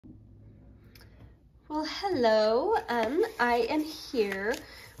Well, hello. I am here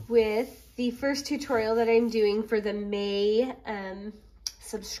with the first tutorial that I'm doing for the May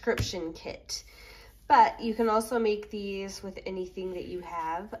subscription kit. But you can also make these with anything that you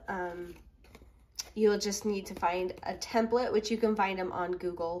have. You'll just need to find a template, which you can find them on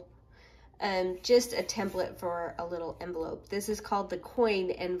Google. Just a template for a little envelope. This is called the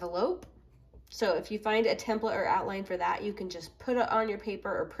coin envelope. So if you find a template or outline for that, you can just put it on your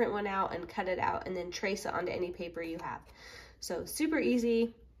paper or print one out and cut it out and then trace it onto any paper you have. So super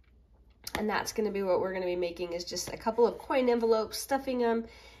easy. And that's going to be what we're going to be making, is just a couple of coin envelopes, stuffing them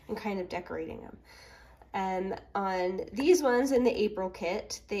and kind of decorating them. And on these ones in the April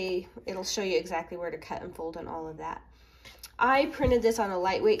kit, it'll show you exactly where to cut and fold and all of that. I printed this on a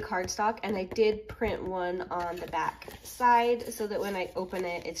lightweight cardstock, and I did print one on the back side so that when I open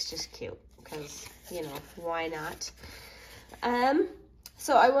it, it's just cute. Because, you know, why not?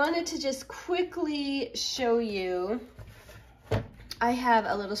 So I wanted to just quickly show you, I have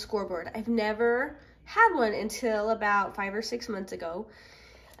a little scoreboard. I've never had one until about 5 or 6 months ago.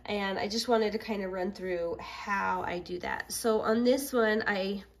 And I just wanted to kind of run through how I do that. So on this one,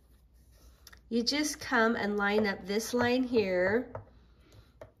 you just come and line up this line here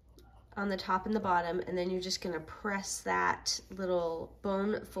on the top and the bottom, and then you're just gonna press that little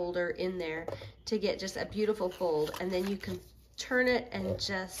bone folder in there to get just a beautiful fold. And then you can turn it and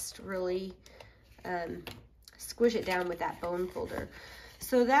just really squish it down with that bone folder.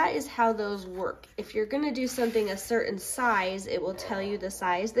 So that is how those work. If you're gonna do something a certain size, it will tell you the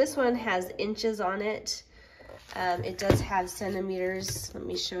size. This one has inches on it. It does have centimeters. Let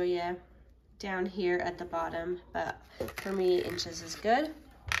me show you down here at the bottom, but for me, inches is good.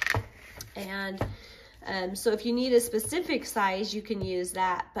 And so if you need a specific size, you can use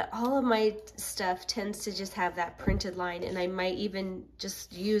that, but all of my stuff tends to just have that printed line, and I might even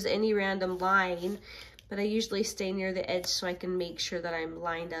just use any random line, but I usually stay near the edge so I can make sure that I'm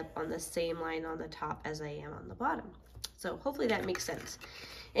lined up on the same line on the top as I am on the bottom. So hopefully that makes sense.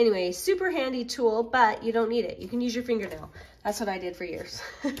 Anyway, super handy tool, but you don't need it. You can use your fingernail. That's what I did for years.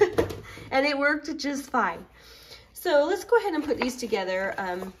 And it worked just fine. So let's go ahead and put these together.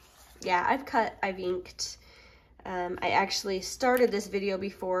 Yeah, I've cut, I've inked. I actually started this video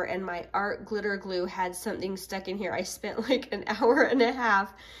before, and my art glitter glue had something stuck in here. I spent like an hour and a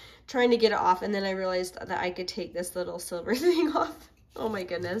half trying to get it off, and then I realized that I could take this little silver thing off. Oh my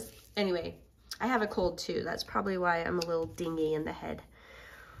goodness. Anyway, I have a cold too. That's probably why I'm a little dingy in the head.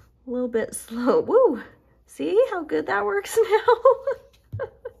 A little bit slow. Woo! See how good that works now?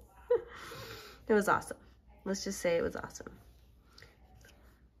 It was awesome. Let's just say it was awesome.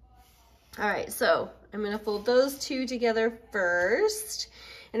 All right, so I'm gonna fold those two together first.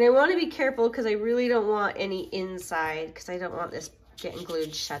 And I wanna be careful because I really don't want any inside, because I don't want this getting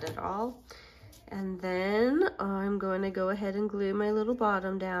glued shut at all. And then I'm going to go ahead and glue my little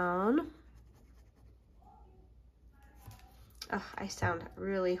bottom down. Oh, I sound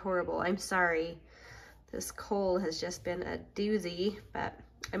really horrible. I'm sorry. This cold has just been a doozy, but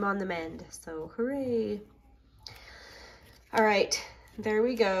I'm on the mend, so hooray. All right, there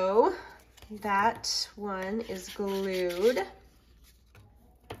we go. That one is glued.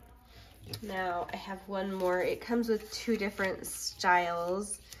 Now I have one more. It comes with two different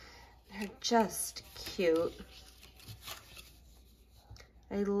styles. They're just cute.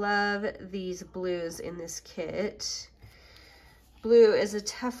 I love these blues in this kit. Blue is a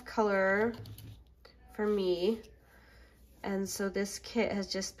tough color for me, and so this kit has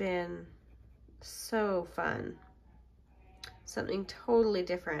just been so fun. Something totally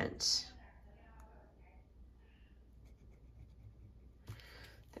different.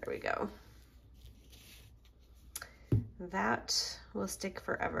 There we go. That will stick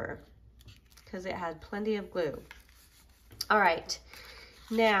forever because it had plenty of glue. All right,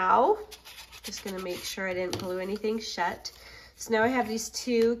 now just gonna make sure I didn't glue anything shut. So now I have these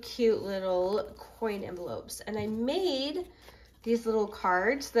two cute little coin envelopes, and I made these little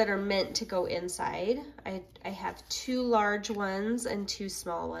cards that are meant to go inside. I have two large ones and two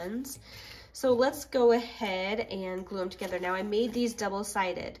small ones. So let's go ahead and glue them together. Now I made these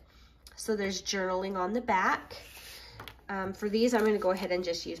double-sided. So there's journaling on the back. For these, I'm gonna go ahead and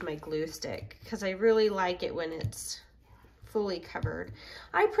just use my glue stick because I really like it when it's fully covered.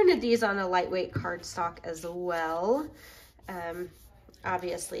 I printed these on a lightweight cardstock as well.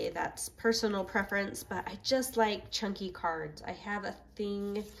 Obviously that's personal preference, but I just like chunky cards. I have a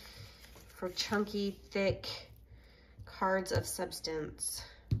thing for chunky, thick cards of substance.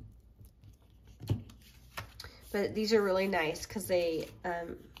 But these are really nice because they,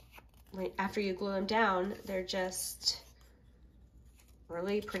 after you glue them down, they're just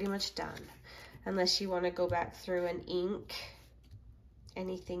really pretty much done. unless you want to go back through and ink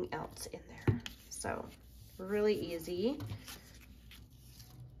anything else in there. So really easy.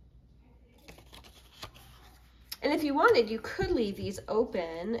 And if you wanted, you could leave these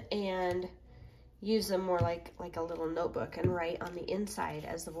open and use them more like a little notebook and write on the inside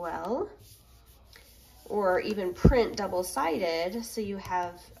as well. Or even print double-sided so you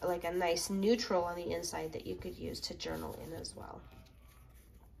have like a nice neutral on the inside that you could use to journal in as well.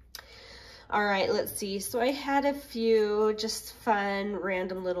 All right, let's see. So I had a few just fun,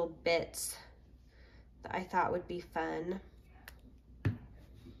 random little bits that I thought would be fun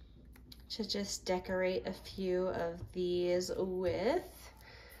to just decorate a few of these with.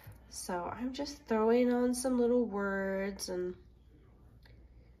 So I'm just throwing on some little words and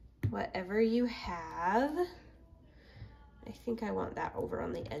whatever you have. I think I want that over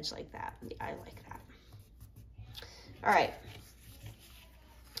on the edge like that. I like that. All right.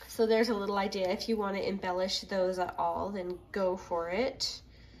 So there's a little idea. If you want to embellish those at all, then go for it.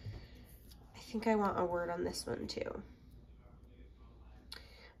 I think I want a word on this one too.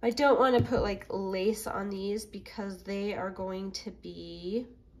 I don't want to put like lace on these because they are going to be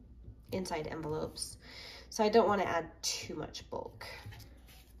inside envelopes. So I don't want to add too much bulk.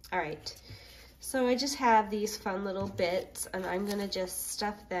 All right, so I just have these fun little bits and I'm gonna just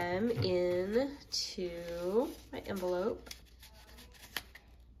stuff them into my envelope.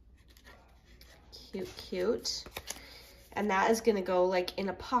 Cute, cute. And that is gonna go like in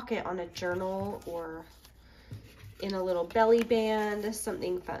a pocket on a journal or in a little belly band,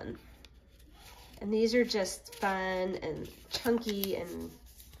 something fun. And these are just fun and chunky and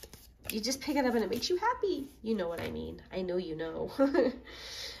you just pick it up and it makes you happy. You know what I mean. I know you know.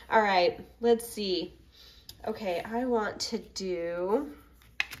 All right, let's see. Okay, I want to do,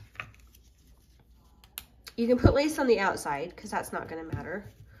 you can put lace on the outside because that's not gonna matter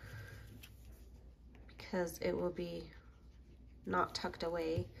because it will be not tucked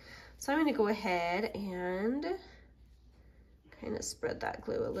away. So I'm gonna go ahead and kind of spread that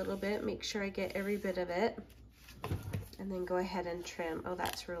glue a little bit, make sure I get every bit of it, and then go ahead and trim. Oh,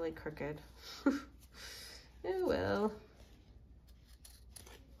 that's really crooked. Oh well.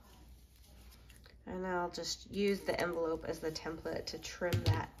 And I'll just use the envelope as the template to trim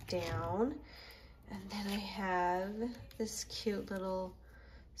that down. And then I have this cute little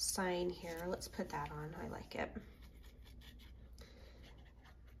sign here. Let's put that on, I like it.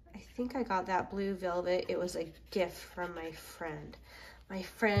 I think I got that blue velvet. It was a gift from my friend. My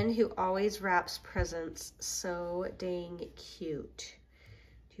friend who always wraps presents so dang cute.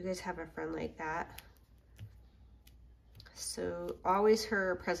 Do you guys have a friend like that? So always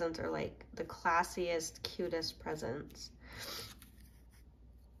her presents are like the classiest, cutest presents.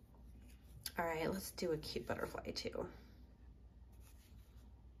 All right, let's do a cute butterfly too.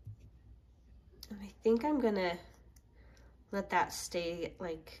 And I think I'm gonna let that stay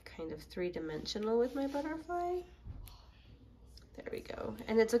like kind of three-dimensional with my butterfly. There we go.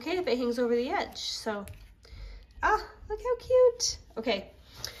 And it's okay if it hangs over the edge. So, ah, look how cute. Okay.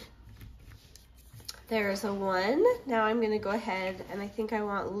 There's a one. Now I'm gonna go ahead and I think I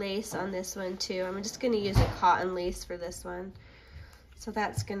want lace on this one too. I'm just gonna use a cotton lace for this one. So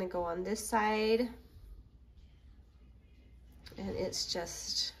that's gonna go on this side. And it's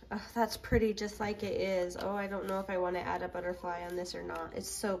just, oh, that's pretty just like it is. Oh, I don't know if I wanna add a butterfly on this or not. It's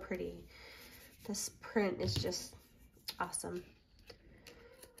so pretty. This print is just awesome.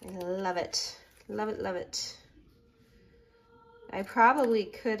 I love it. Love it, love it. I probably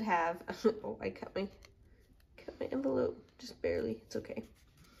could have, oh, I cut my envelope, just barely, it's okay.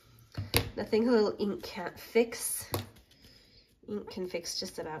 Nothing a little ink can't fix. Ink can fix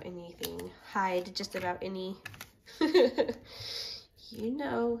just about anything, hide just about any, you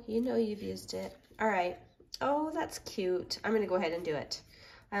know you've used it. All right, oh, that's cute. I'm gonna go ahead and do it.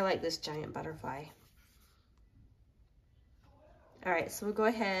 I like this giant butterfly. All right, so we'll go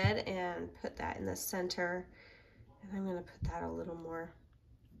ahead and put that in the center. And I'm gonna put that a little more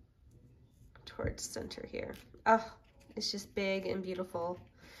towards center here. Oh, it's just big and beautiful.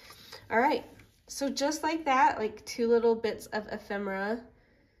 All right, so just like that, like two little bits of ephemera.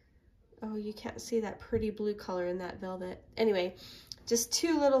 Oh, you can't see that pretty blue color in that velvet. Anyway, just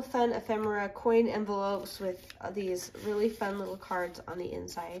two little fun ephemera coin envelopes with these really fun little cards on the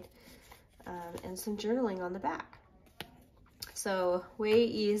inside and some journaling on the back. So way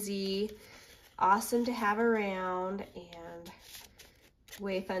easy. Awesome to have around and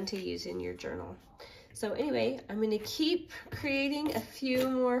way fun to use in your journal. So anyway, I'm going to keep creating a few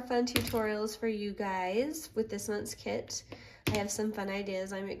more fun tutorials for you guys with this month's kit. I have some fun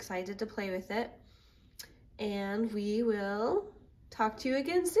ideas. I'm excited to play with it. And we will talk to you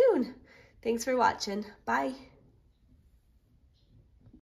again soon. Thanks for watching. Bye.